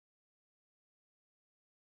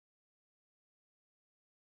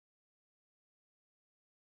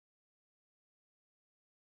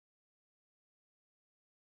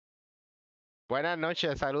Buenas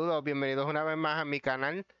noches, saludos, bienvenidos una vez más a mi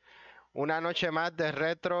canal. Una noche más de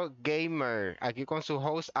Retro Gamer, aquí con su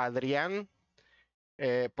host Adrián.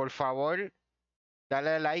 Por favor,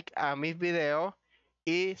 dale like a mis videos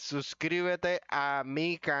y suscríbete a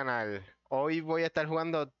mi canal. Hoy voy a estar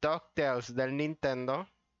jugando Ducktales del Nintendo.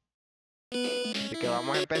 Así que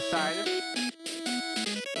vamos a empezar.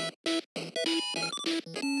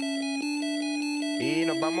 Y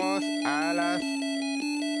nos vamos a las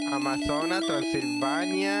Amazonas,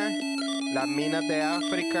 Transilvania, las minas de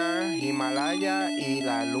África, Himalaya y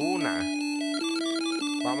la Luna.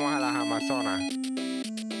 Vamos a las Amazonas.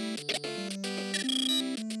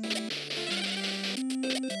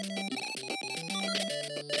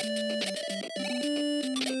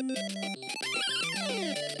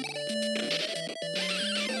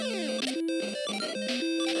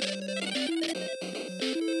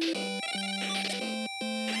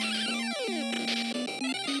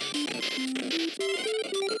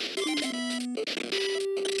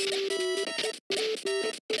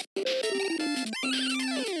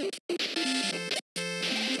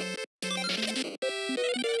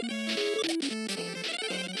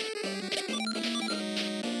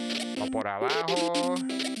 O por abajo.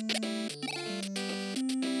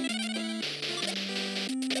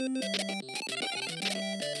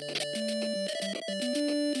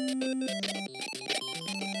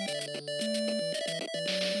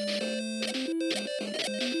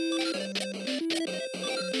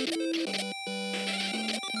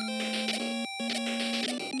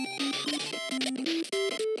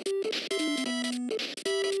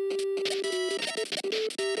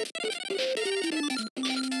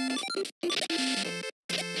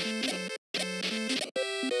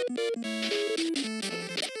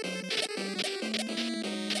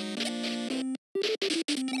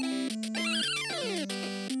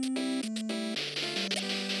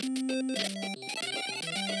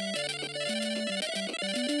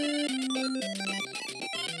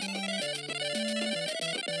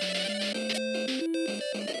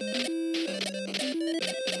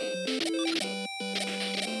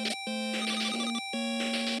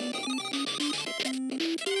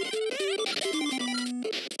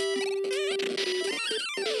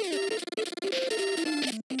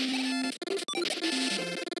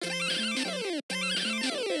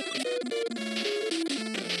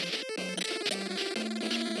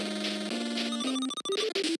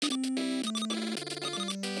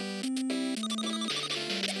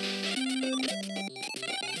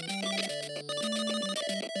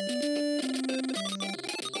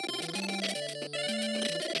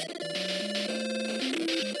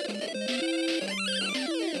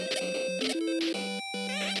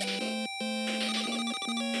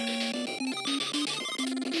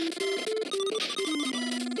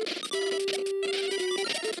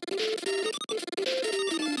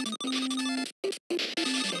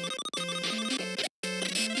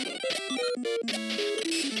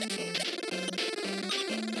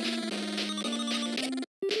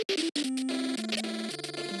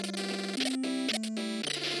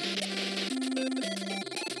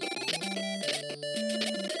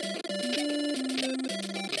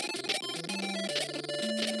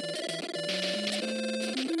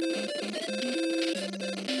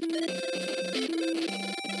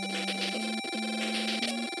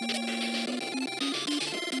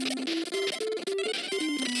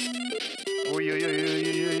 Uy, uy, uy, uy,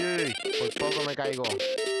 uy, uy, uy. Por poco me caigo.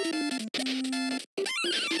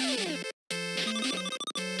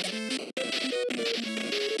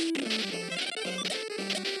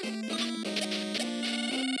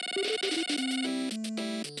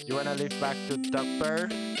 You wanna live back to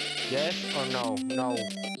Duckburg? Yes or no? No.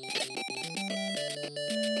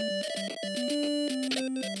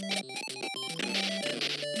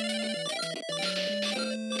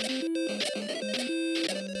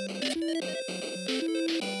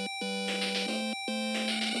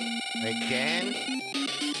 Again.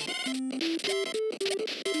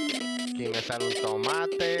 Aquí me sale un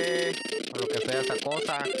tomate. O lo que sea esa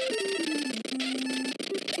cosa.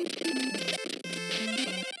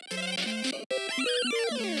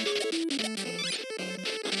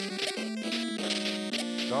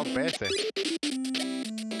 Dos veces.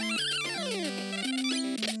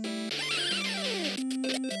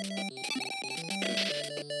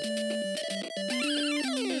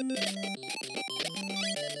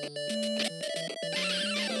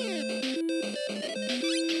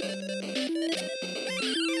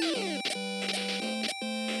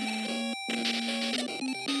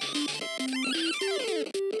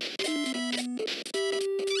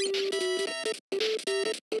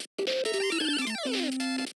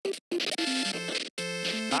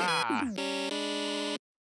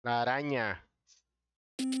 España.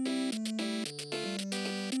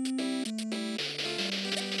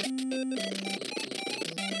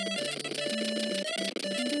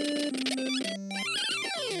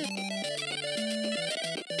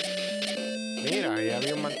 Mira, ahí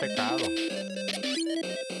había un mantecado.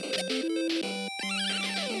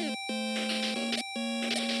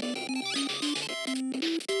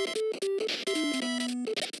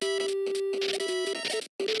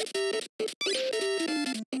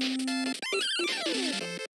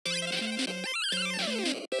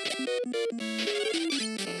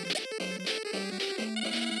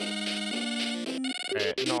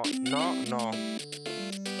 No, no, no.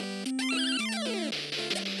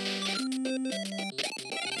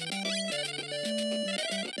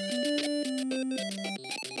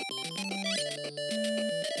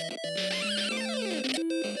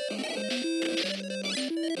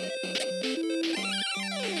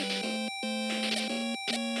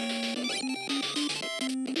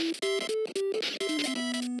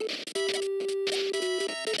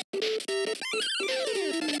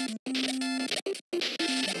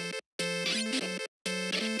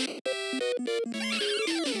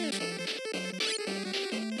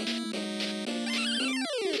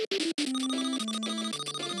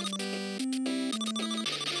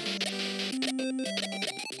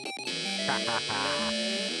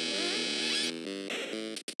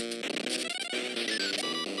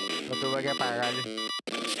 Lo tuve que pagar.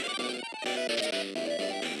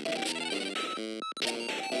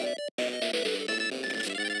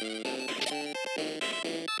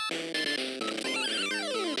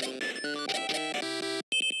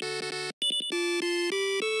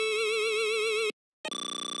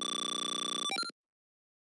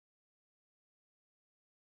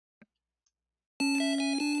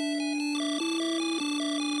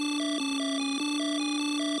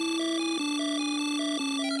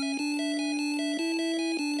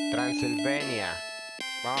 Transilvania.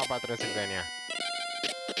 Vamos para Transilvania.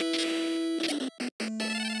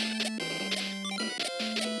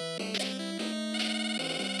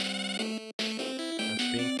 Has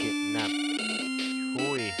been kidnapped.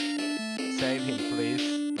 Hui. Save him, please.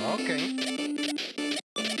 Okay.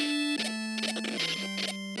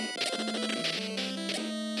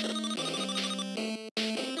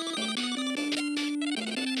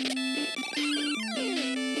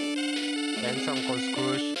 Benson called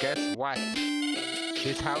Scrooge. Guess what?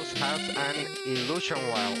 This house has an illusion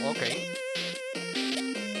wall. Okay.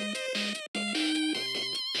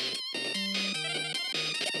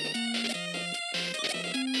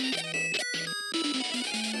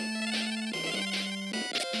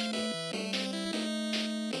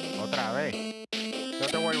 Otra vez. Yo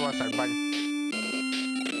te vuelvo a salvar.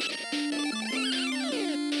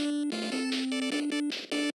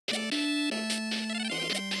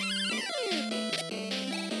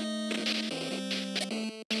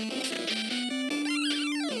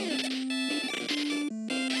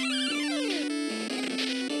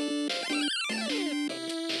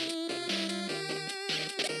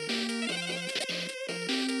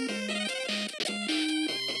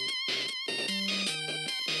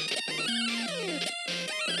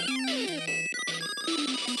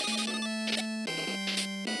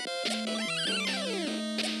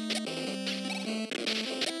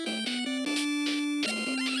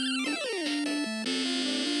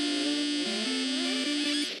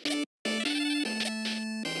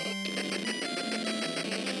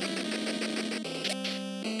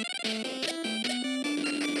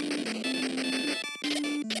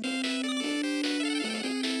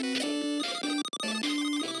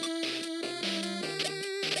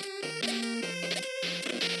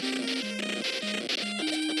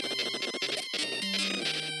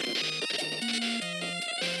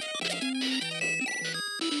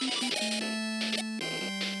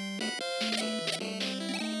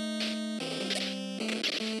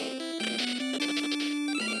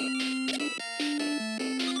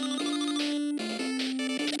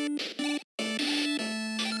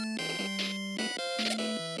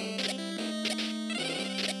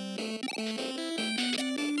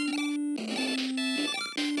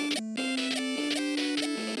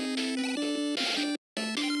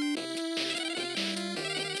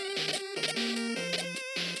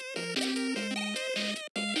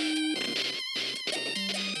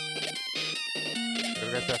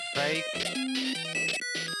 Creo que este es fake.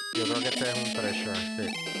 Yo creo que este es un treasure. Sí.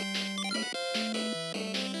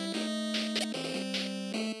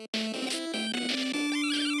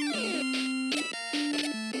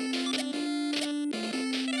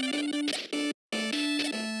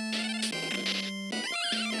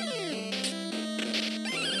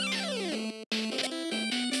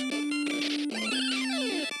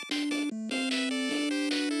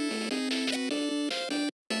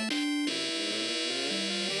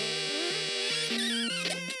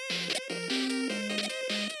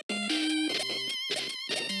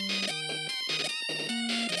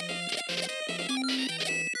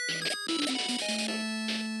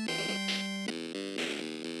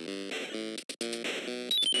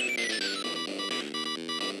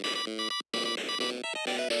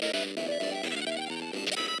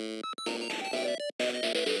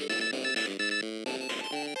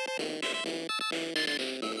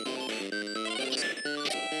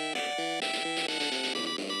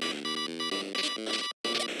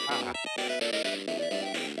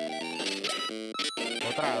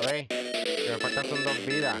 ¿ves? Lo que me faltan son 2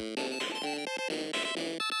 vidas.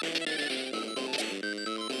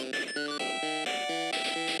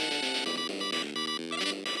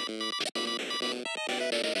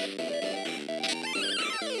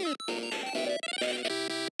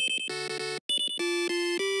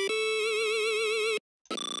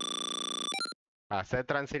 Hacer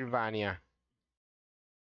Transilvania.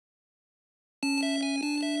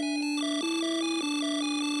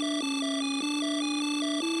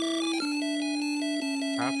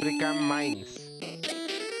 African Mines.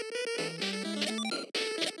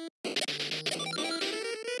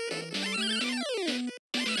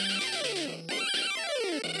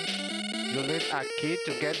 You need a key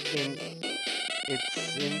to get in.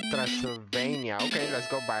 It's in Transylvania. Okay, let's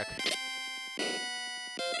go back.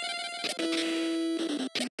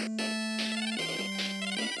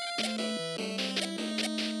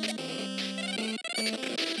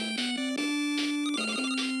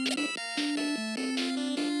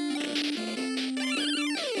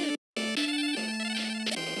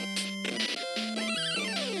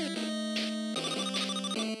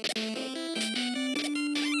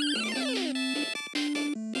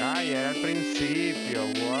 Ay, era al principio.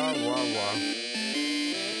 Wow, wow, wow.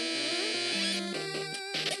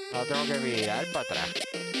 Ahora tengo que virar para atrás.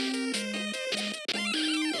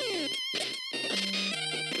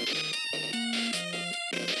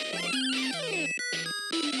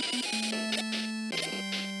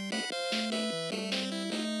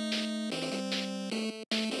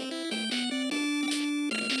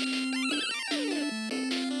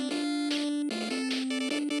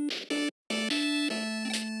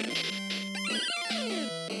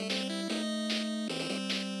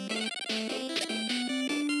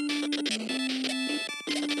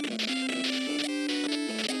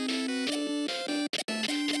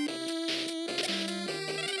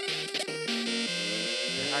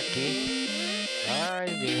 Aquí. Ay,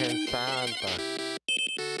 Virgen Santa.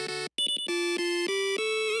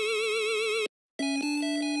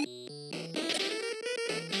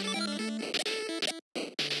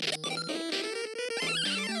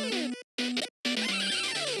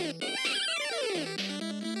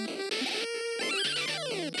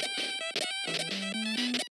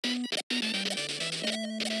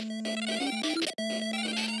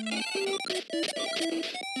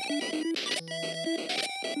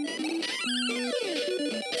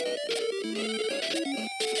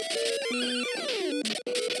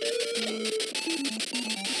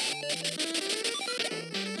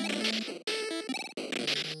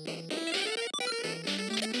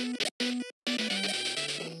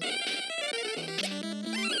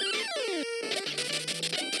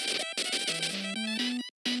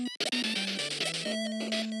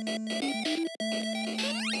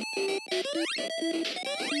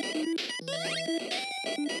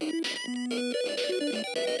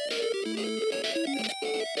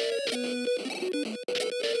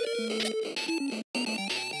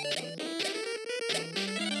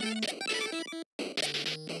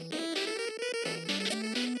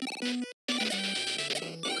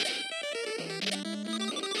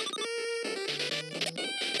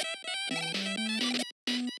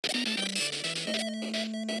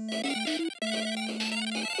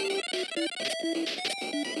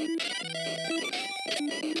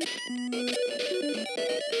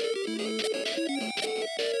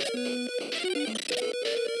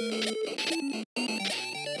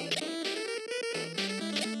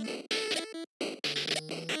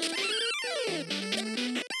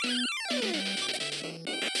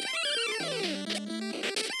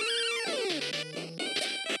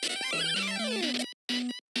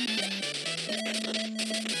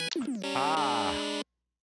 Ah,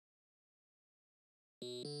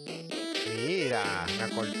 mira, me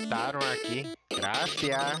cortaron aquí.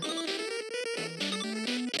 Gracias.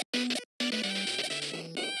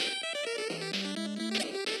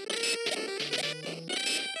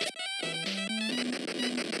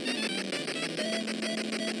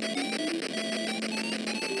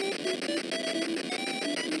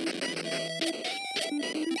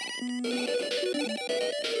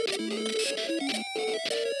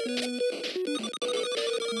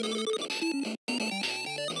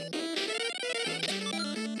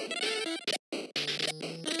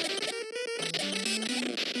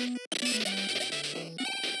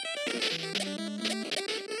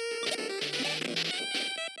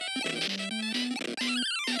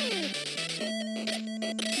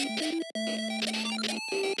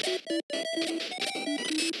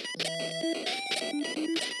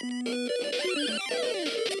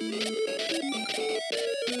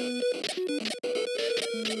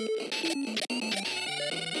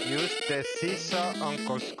 Seesaw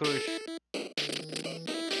Uncle Scrooge.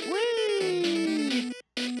 ¡Whee!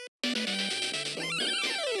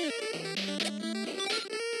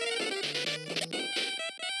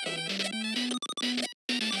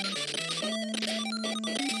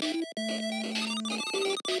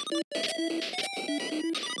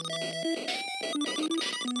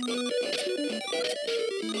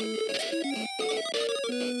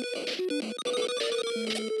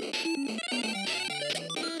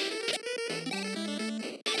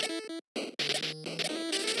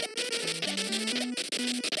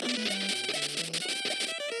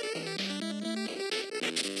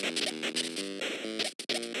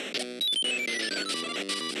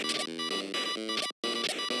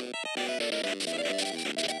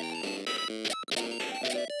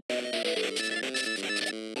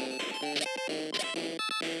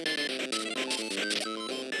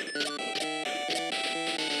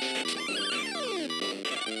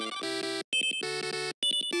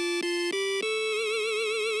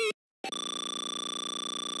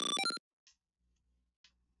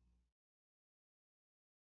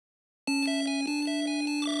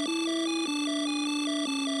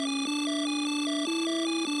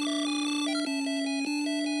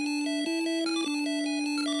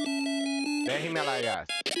 Des Himalayas.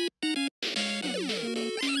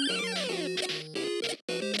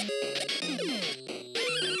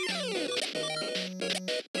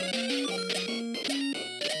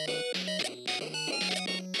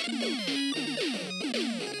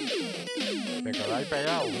 Te quedó ahí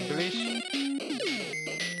pegado, un glitch.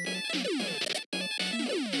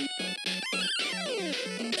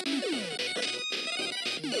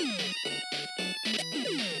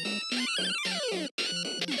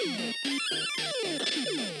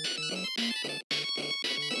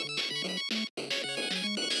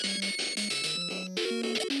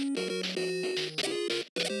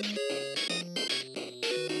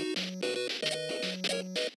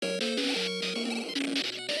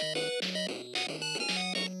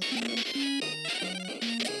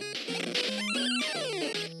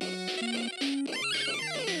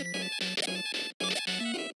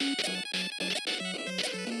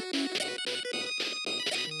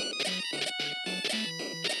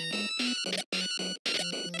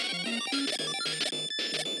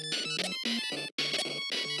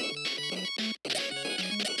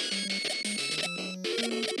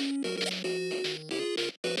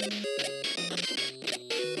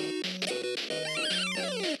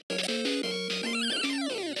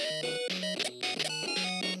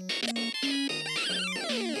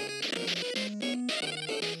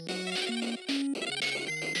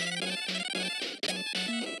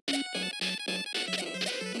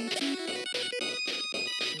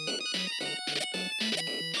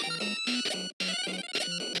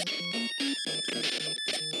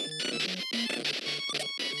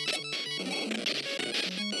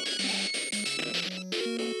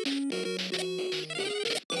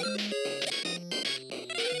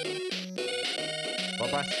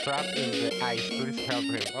 Boba's trapped in the ice. Please help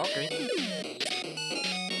him. Okay.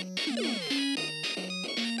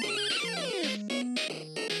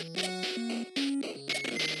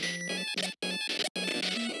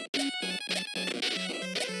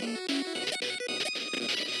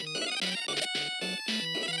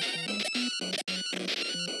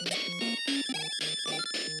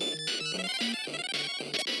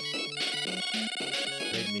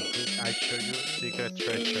 Let me cook. I show you secret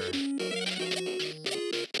treasure.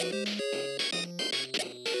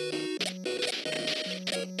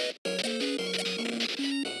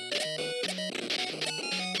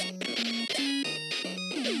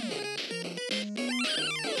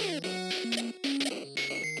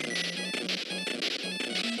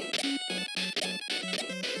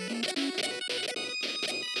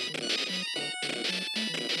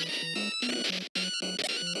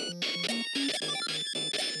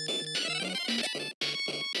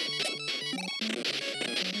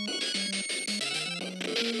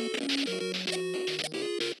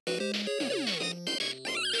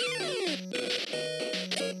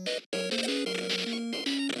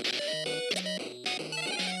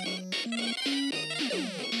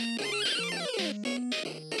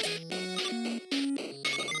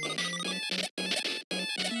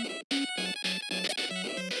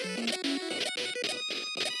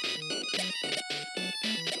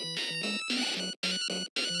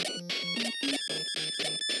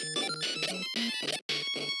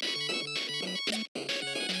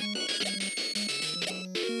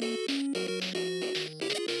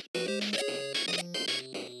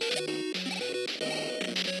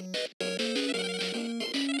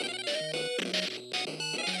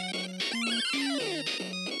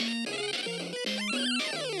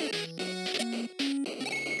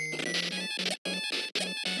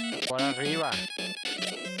 por arriba.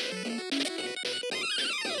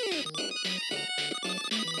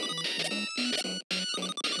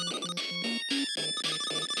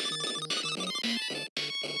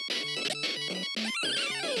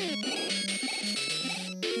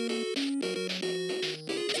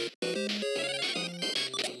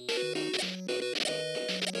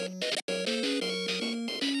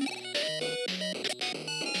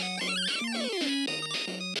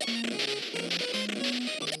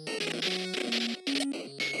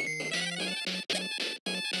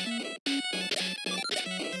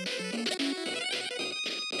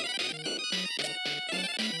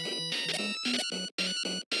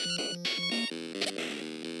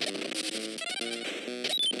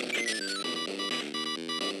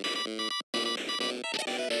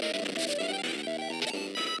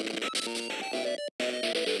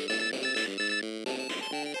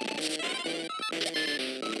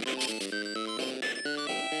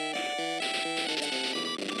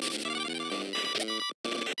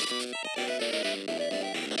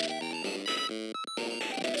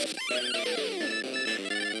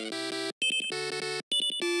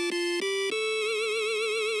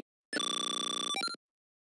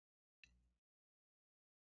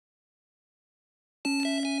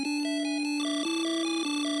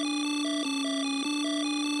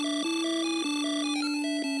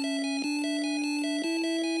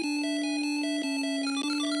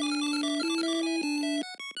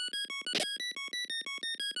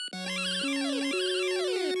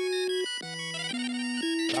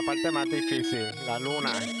 La parte más difícil, la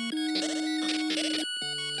luna.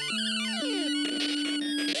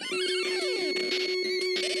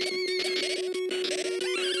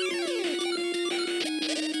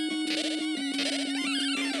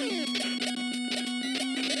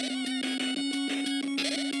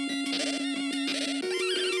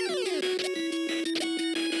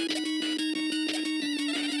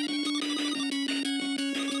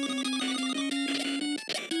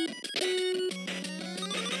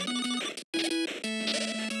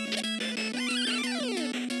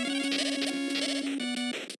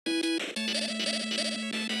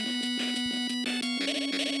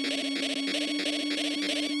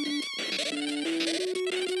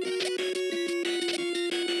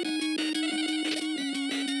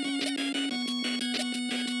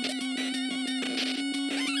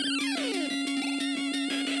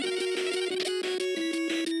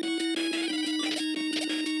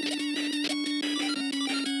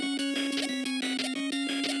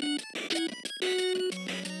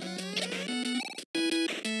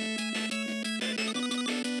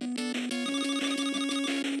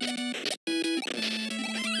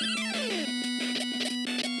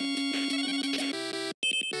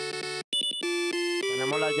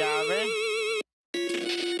 Tenemos la llave.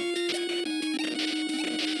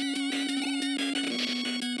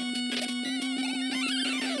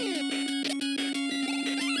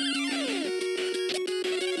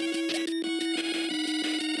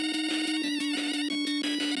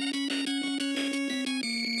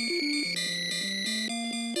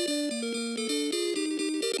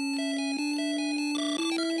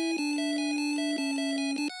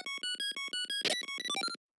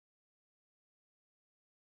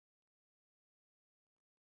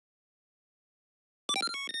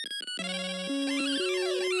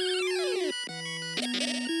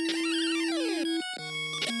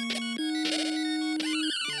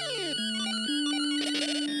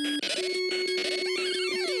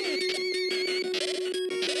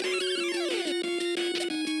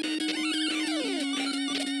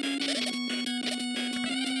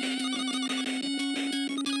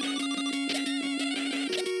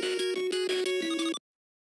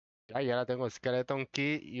 Ya la tengo, Skeleton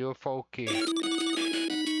Key, UFO Key.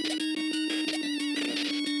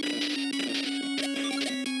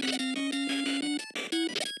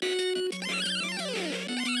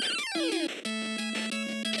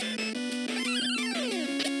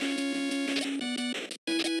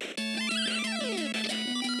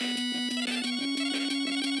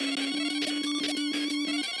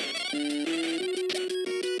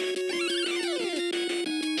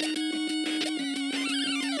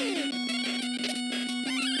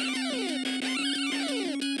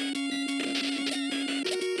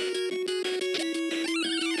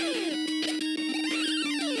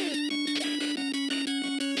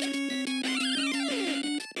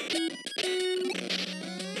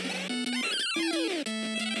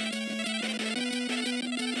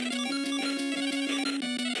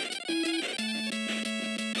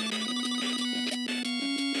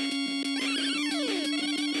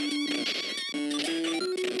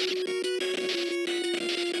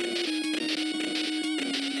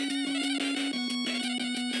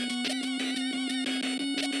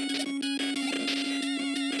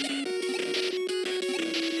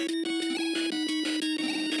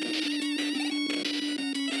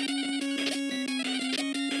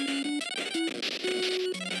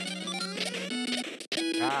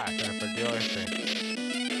 Ah, se me perdió este.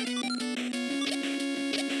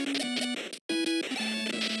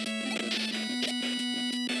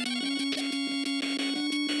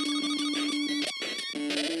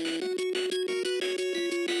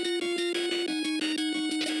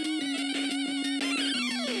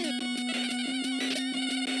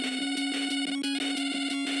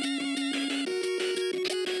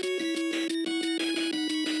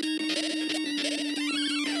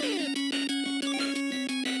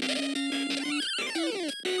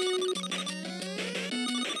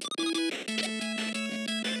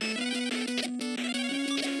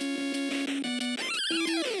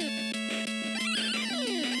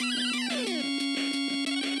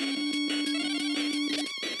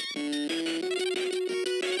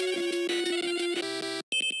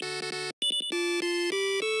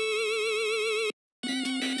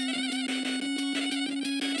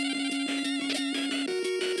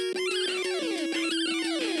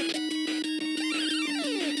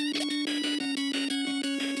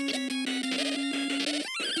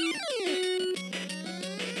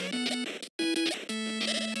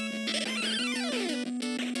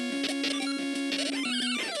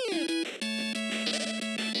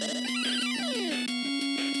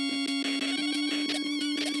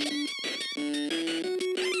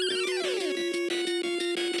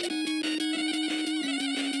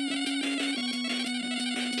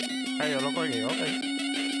 Ah, yo lo cogí, ok.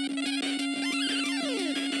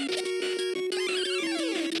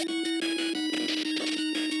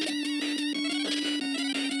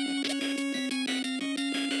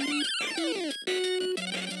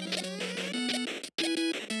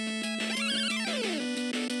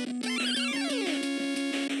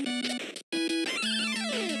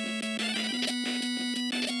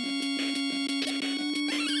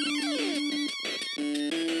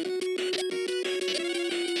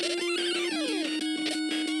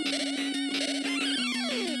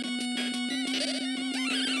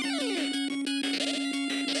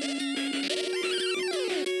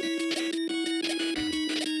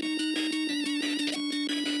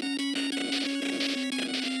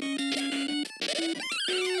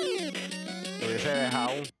 Hubiese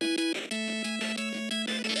dejado.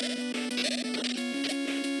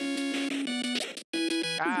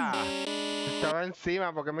 Ah, estaba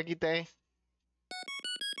encima, ¿por qué me quité?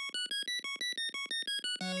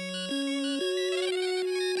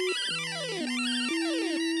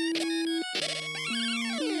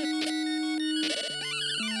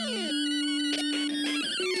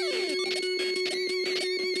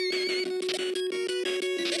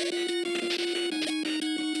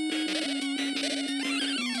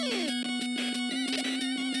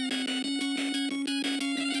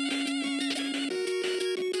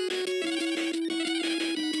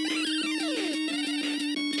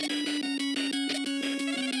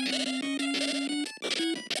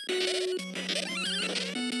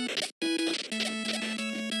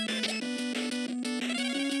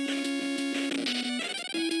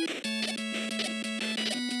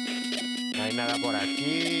 No hay nada por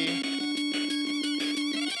aquí.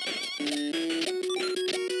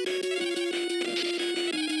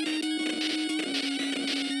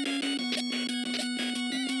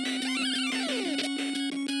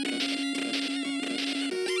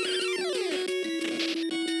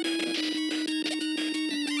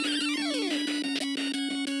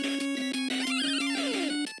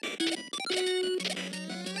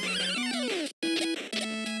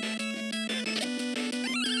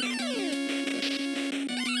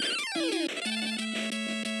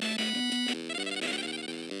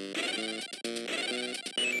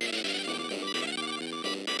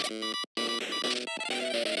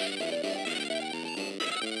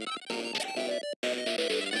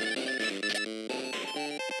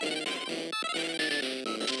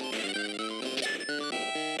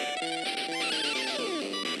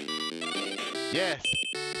 Yes.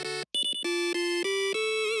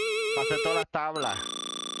 Pasé todas las tablas.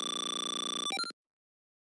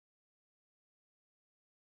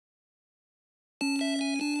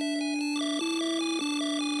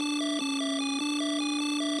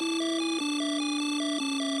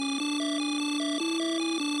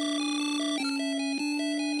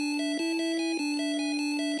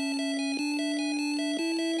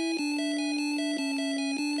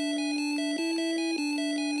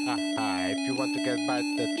 If you want to get back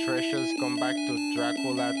the treasures, come back to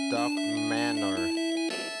Dracula Dog Manor.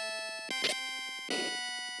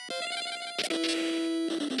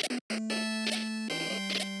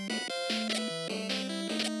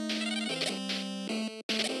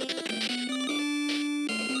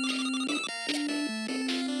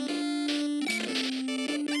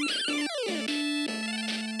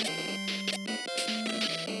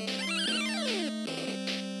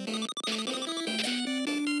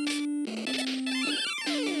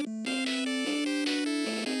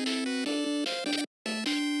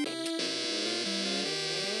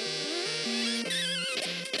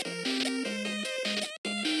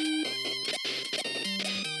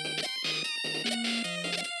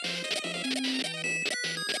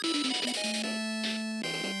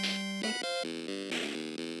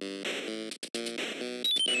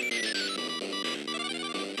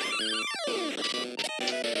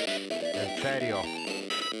 serio.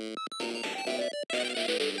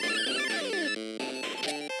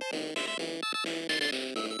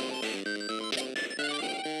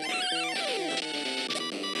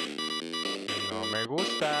 No me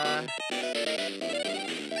gusta.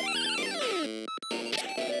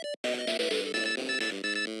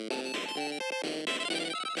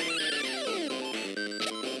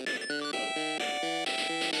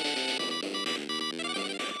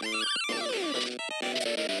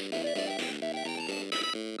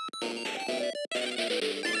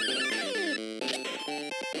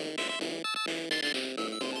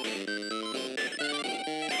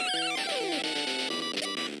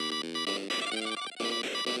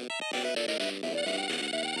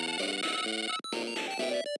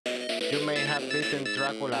 You may have beaten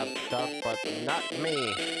Dracula, dog, but not me.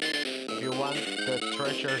 If you want the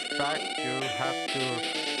treasures back, you have to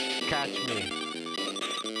catch me.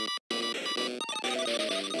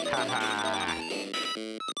 Haha.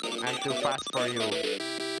 I'm too fast for you.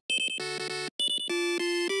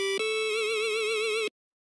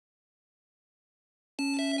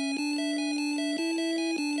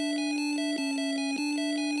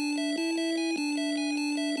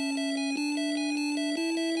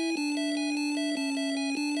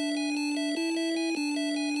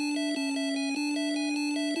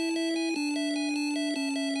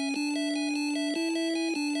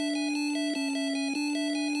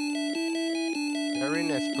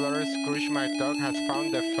 Daring explorer Scrooge my dog has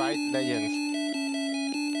found the fight legends.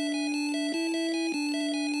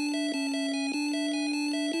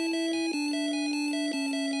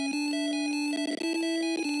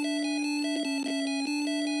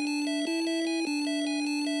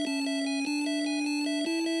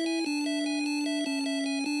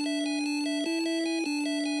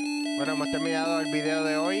 Bueno, hemos terminado el video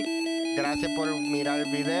de hoy. Gracias por mirar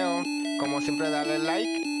el video. Como siempre, dale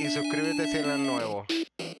like y suscríbete si eres nuevo.